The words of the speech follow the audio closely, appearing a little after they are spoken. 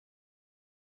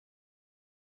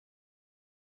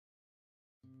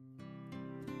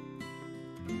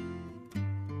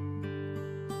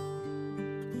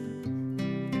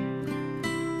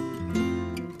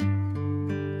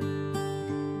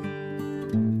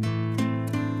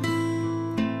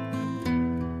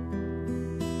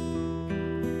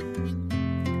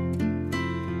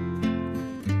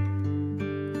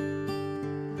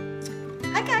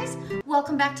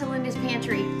Welcome back to Linda's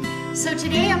Pantry. So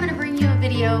today I'm going to bring you a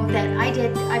video that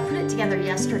I put it together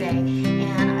yesterday,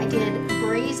 and I did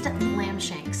braised lamb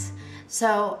shanks.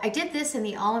 So I did this in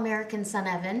the All-American Sun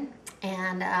Oven,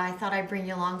 and I thought I'd bring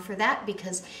you along for that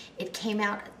because it came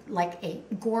out like a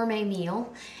gourmet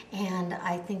meal, and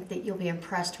I think that you'll be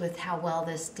impressed with how well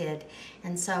this did.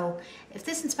 And so if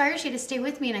this inspires you to stay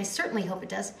with me, and I certainly hope it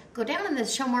does, go down in the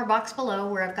show more box below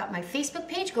where I've got my Facebook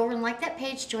page. Go over and like that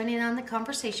page, join in on the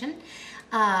conversation.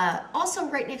 Also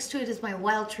right next to it is my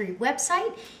Wild Tree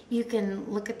website. You can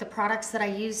look at the products that I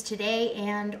use today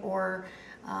and or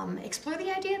explore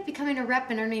the idea of becoming a rep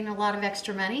and earning a lot of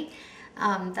extra money.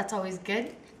 That's always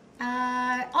good.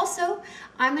 Also,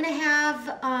 I'm going to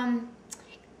have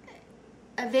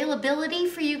availability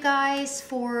for you guys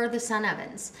for the sun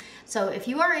ovens. So if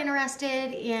you are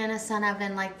interested in a sun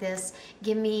oven like this,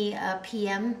 give me a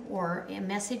PM or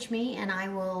message me and I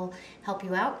will help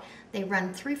you out. They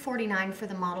run $349 for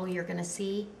the model you're going to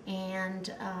see,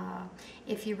 and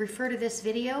if you refer to this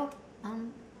video,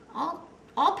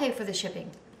 I'll pay for the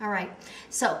shipping. All right,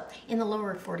 so in the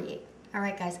lower 48. All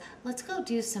right, guys, let's go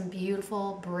do some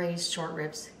beautiful braised short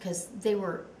ribs because they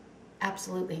were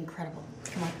absolutely incredible.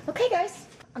 Come on. Okay, guys,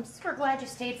 I'm super glad you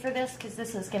stayed for this because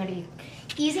this is going to be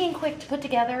easy and quick to put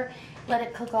together. Let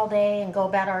it cook all day and go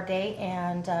about our day,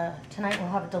 and tonight we'll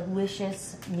have a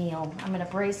delicious meal. I'm going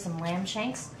to braise some lamb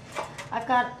shanks. I've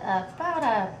got about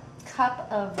a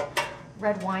cup of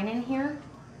red wine in here.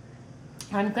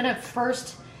 I'm going to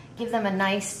first give them a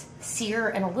nice sear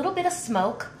and a little bit of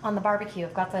smoke on the barbecue.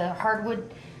 I've got the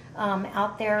hardwood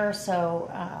out there,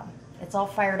 so it's all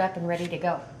fired up and ready to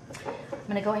go. I'm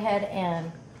going to go ahead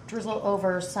and drizzle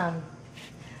over some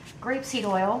grapeseed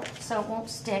oil so it won't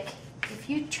stick. If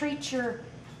you treat your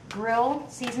grill,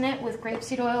 season it with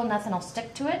grapeseed oil, nothing will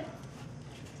stick to it.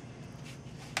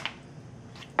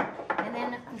 And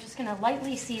then I'm just going to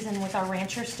lightly season with our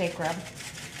rancher steak rub.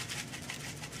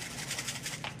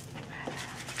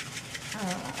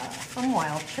 From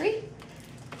Wild Tree,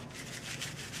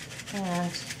 and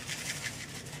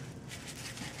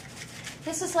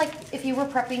this is like if you were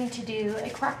prepping to do a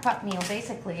crock pot meal.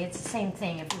 Basically, it's the same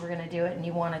thing if you were going to do it and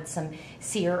you wanted some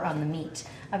sear on the meat.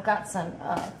 I've got some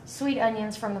sweet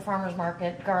onions from the farmer's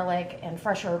market, garlic, and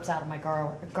fresh herbs out of my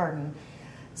garden.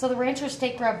 So the rancher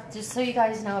steak rub, just so you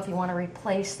guys know, if you want to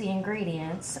replace the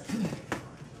ingredients,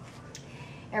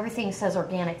 everything says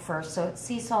organic first, so it's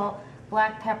sea salt,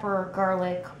 black pepper,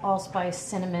 garlic, allspice,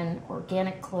 cinnamon,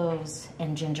 organic cloves,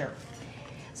 and ginger.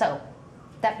 So,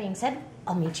 that being said,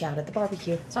 I'll meet you out at the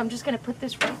barbecue. So I'm just going to put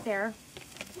this right there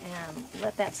and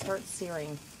let that start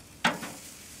searing.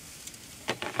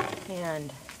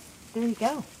 And there you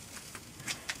go.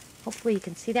 Hopefully you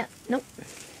can see that. Nope,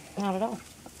 not at all.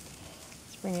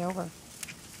 Let's bring it over.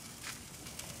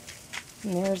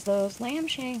 And there's those lamb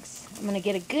shanks. I'm going to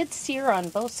get a good sear on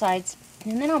both sides,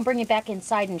 and then I'll bring it back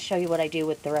inside and show you what I do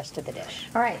with the rest of the dish.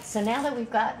 All right, so now that we've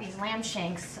got these lamb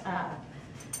shanks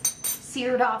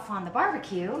seared off on the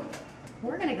barbecue,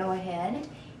 we're going to go ahead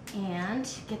and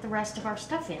get the rest of our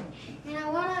stuff in. And I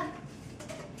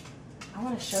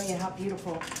want to show you how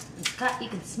beautiful it's got. You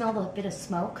can smell the bit of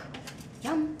smoke.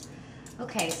 Yum.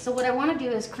 Okay, so what I want to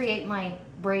do is create my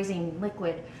braising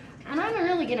liquid. And I'm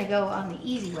really going to go on the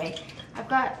easy way. I've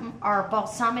got our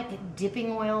balsamic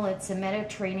dipping oil. It's a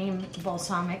Mediterranean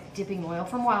balsamic dipping oil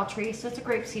from Wild Tree, so it's a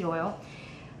grapeseed oil.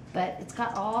 But it's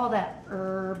got all that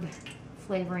herb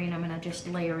flavoring I'm going to just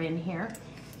layer in here.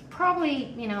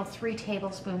 Probably, 3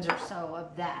 tablespoons or so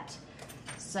of that.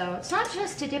 So it's not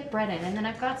just to dip bread in. And then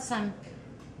I've got some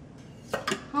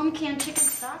home canned chicken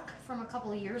stock from a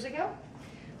couple of years ago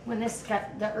when this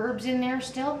got the herbs in there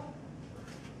still.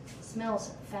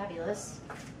 Smells fabulous.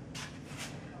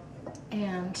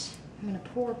 And I'm going to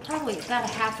pour probably about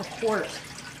a half a quart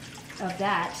of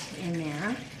that in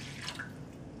there.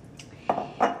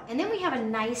 And then we have a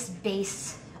nice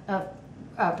base of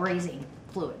braising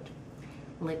fluid,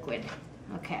 liquid.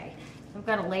 Okay, so I've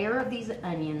got a layer of these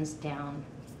onions down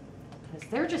because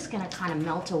they're just going to kind of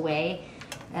melt away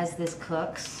as this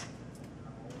cooks.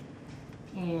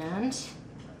 And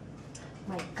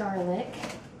my garlic,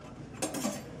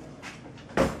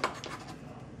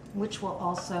 which will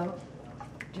also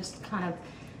just kind of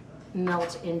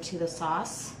melt into the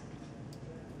sauce.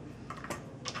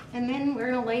 And then we're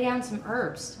going to lay down some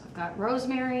herbs. I've got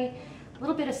rosemary, a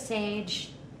little bit of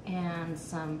sage, and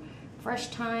some fresh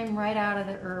thyme right out of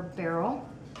the herb barrel.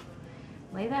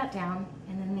 Lay that down,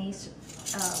 and then these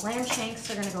lamb shanks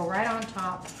are going to go right on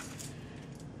top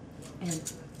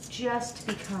and just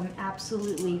become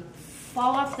absolutely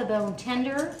fall off the bone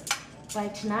tender by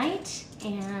tonight.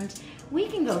 And we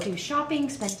can go do shopping,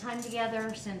 spend time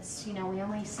together, since, you know, we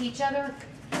only see each other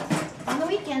on the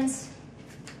weekends.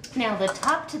 Now, the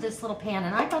top to this little pan,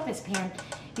 and I bought this pan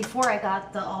before I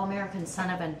got the All-American Sun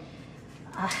Oven.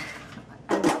 I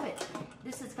love it.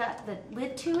 This has got the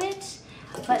lid to it,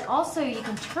 but also you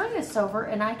can turn this over,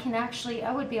 and I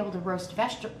would be able to roast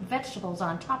vegetables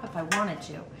on top if I wanted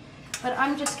to. But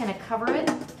I'm just gonna cover it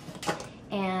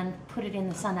and put it in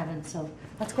the Sun Oven. So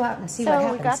let's go out and see what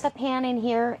happens. So we got the pan in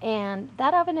here, and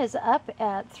that oven is up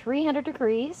at 300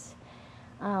 degrees.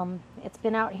 It's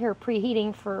been out here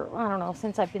preheating for, I don't know,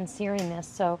 since I've been searing this.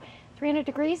 So 300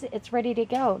 degrees, it's ready to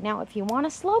go. Now, if you want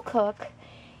to slow cook,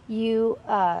 you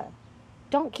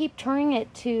don't keep turning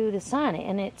it to the sun,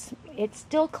 and it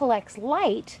still collects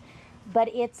light, but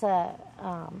it's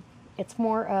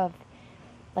more of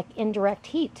like indirect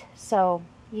heat. So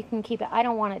you can keep it. I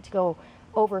don't want it to go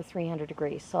over 300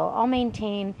 degrees. So I'll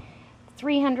maintain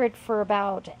 300 for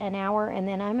about an hour, and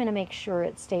then I'm going to make sure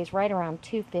it stays right around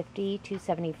 250,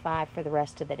 275 for the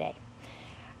rest of the day.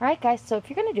 All right, guys, so if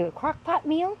you're going to do a crock pot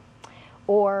meal,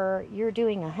 or you're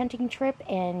doing a hunting trip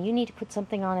and you need to put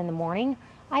something on in the morning,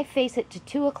 I face it to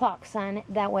 2 o'clock sun.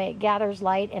 That way it gathers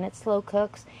light and it slow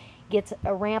cooks, gets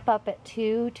a ramp up at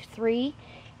 2 to 3,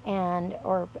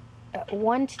 or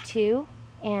 1 to 2,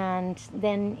 and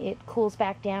then it cools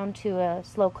back down to a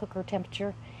slow cooker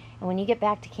temperature. And when you get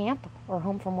back to camp or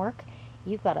home from work,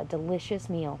 you've got a delicious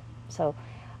meal. So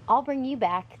I'll bring you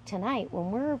back tonight when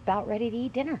we're about ready to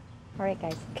eat dinner. All right,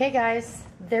 guys. Okay, guys,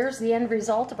 there's the end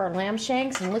result of our lamb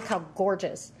shanks, and look how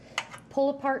gorgeous.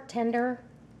 Pull apart tender.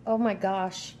 Oh my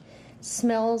gosh,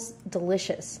 smells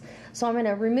delicious. So I'm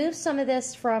gonna remove some of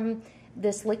this from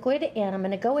this liquid, and I'm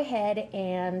gonna go ahead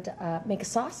and make a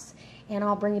sauce, and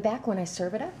I'll bring you back when I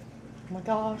serve it up. Oh my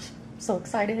gosh, I'm so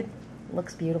excited.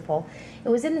 Looks beautiful. It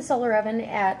was in the solar oven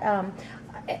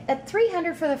at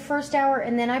 300 for the first hour,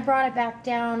 and then I brought it back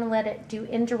down and let it do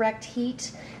indirect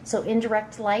heat, so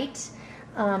indirect light,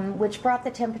 which brought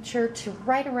the temperature to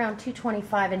right around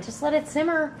 225, and just let it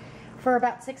simmer for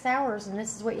about 6 hours, and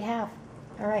this is what you have.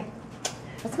 All right,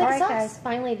 let's make a sauce. All right, guys,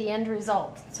 finally the end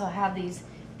result. So I have these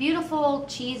beautiful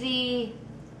cheesy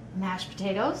mashed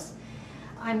potatoes.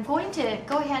 I'm going to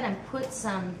go ahead and put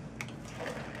some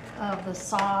of the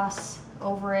sauce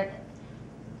over it,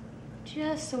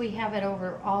 just so we have it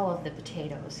over all of the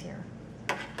potatoes here.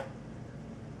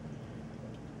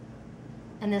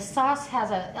 And this sauce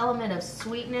has an element of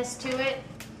sweetness to it.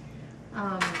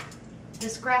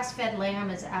 This grass-fed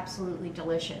lamb is absolutely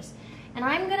delicious. And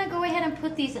I'm gonna go ahead and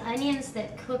put these onions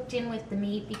that cooked in with the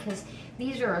meat, because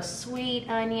these are a sweet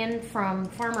onion from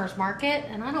Farmer's Market,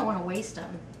 and I don't wanna waste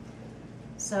them.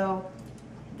 So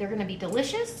they're gonna be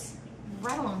delicious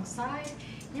right alongside.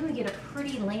 Then we get a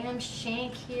pretty lamb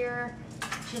shank here,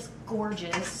 just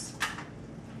gorgeous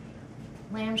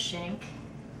lamb shank,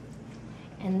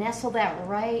 and nestle that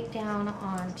right down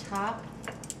on top.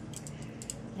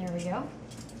 There we go.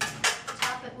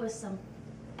 Top it with some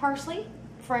parsley,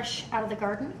 fresh out of the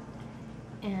garden,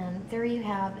 and there you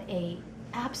have a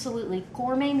absolutely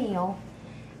gourmet meal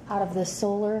out of the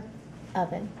solar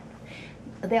oven.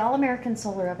 The All-American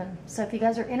Solar Oven. So if you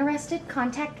guys are interested,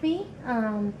 contact me.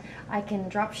 I can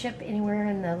drop ship anywhere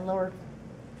in the lower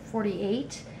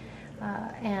 48.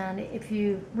 And if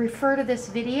you refer to this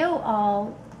video,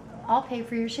 I'll pay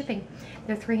for your shipping.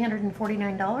 They're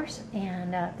 $349,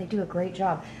 and they do a great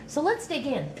job. So let's dig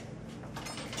in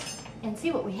and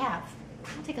see what we have.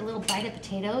 I'll take a little bite of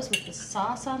potatoes with the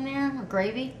sauce on there, or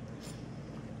gravy.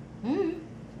 Oh,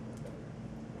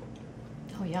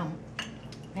 yum.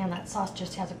 Man, that sauce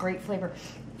just has a great flavor.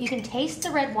 You can taste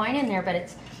the red wine in there, but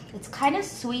it's kind of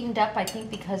sweetened up, I think,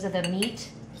 because of the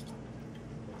meat.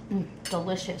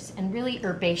 Delicious and really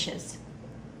herbaceous.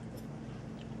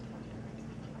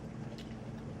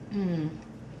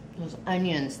 Those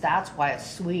onions, that's why it's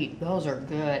sweet. Those are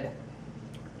good.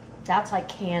 That's like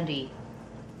candy.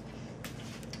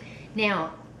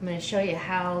 Now, I'm going to show you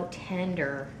how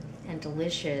tender and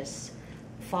delicious,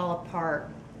 fall apart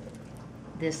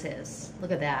this is.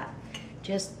 Look at that.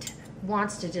 Just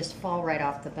wants to just fall right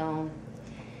off the bone.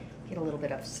 Get a little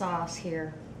bit of sauce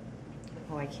here.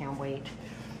 Oh, I can't wait.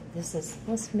 This is,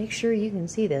 let's make sure you can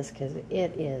see this, because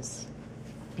it is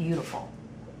beautiful.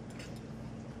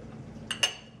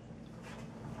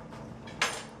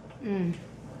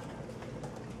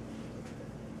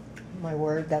 My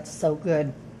word, that's so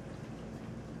good.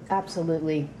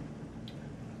 Absolutely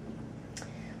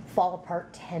fall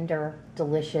apart, tender,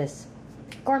 delicious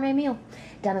gourmet meal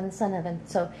done in the Sun Oven.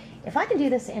 So if I can do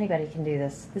this, anybody can do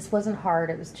this. This wasn't hard.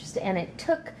 It was just, and it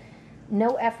took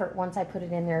no effort once I put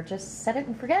it in there. Just set it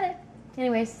and forget it.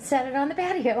 Anyways, set it on the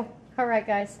patio. All right,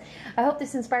 guys. I hope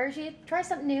this inspires you. Try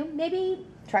something new. Maybe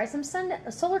try some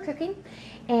solar cooking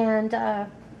and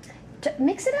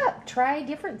mix it up. Try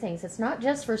different things. It's not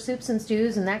just for soups and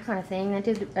stews and that kind of thing. I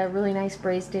did a really nice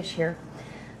braised dish here.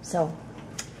 So,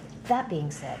 that being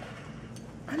said,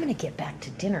 I'm going to get back to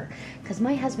dinner because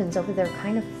my husband's over there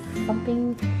kind of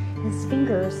thumping his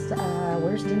fingers.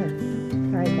 Where's dinner?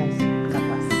 All right, guys.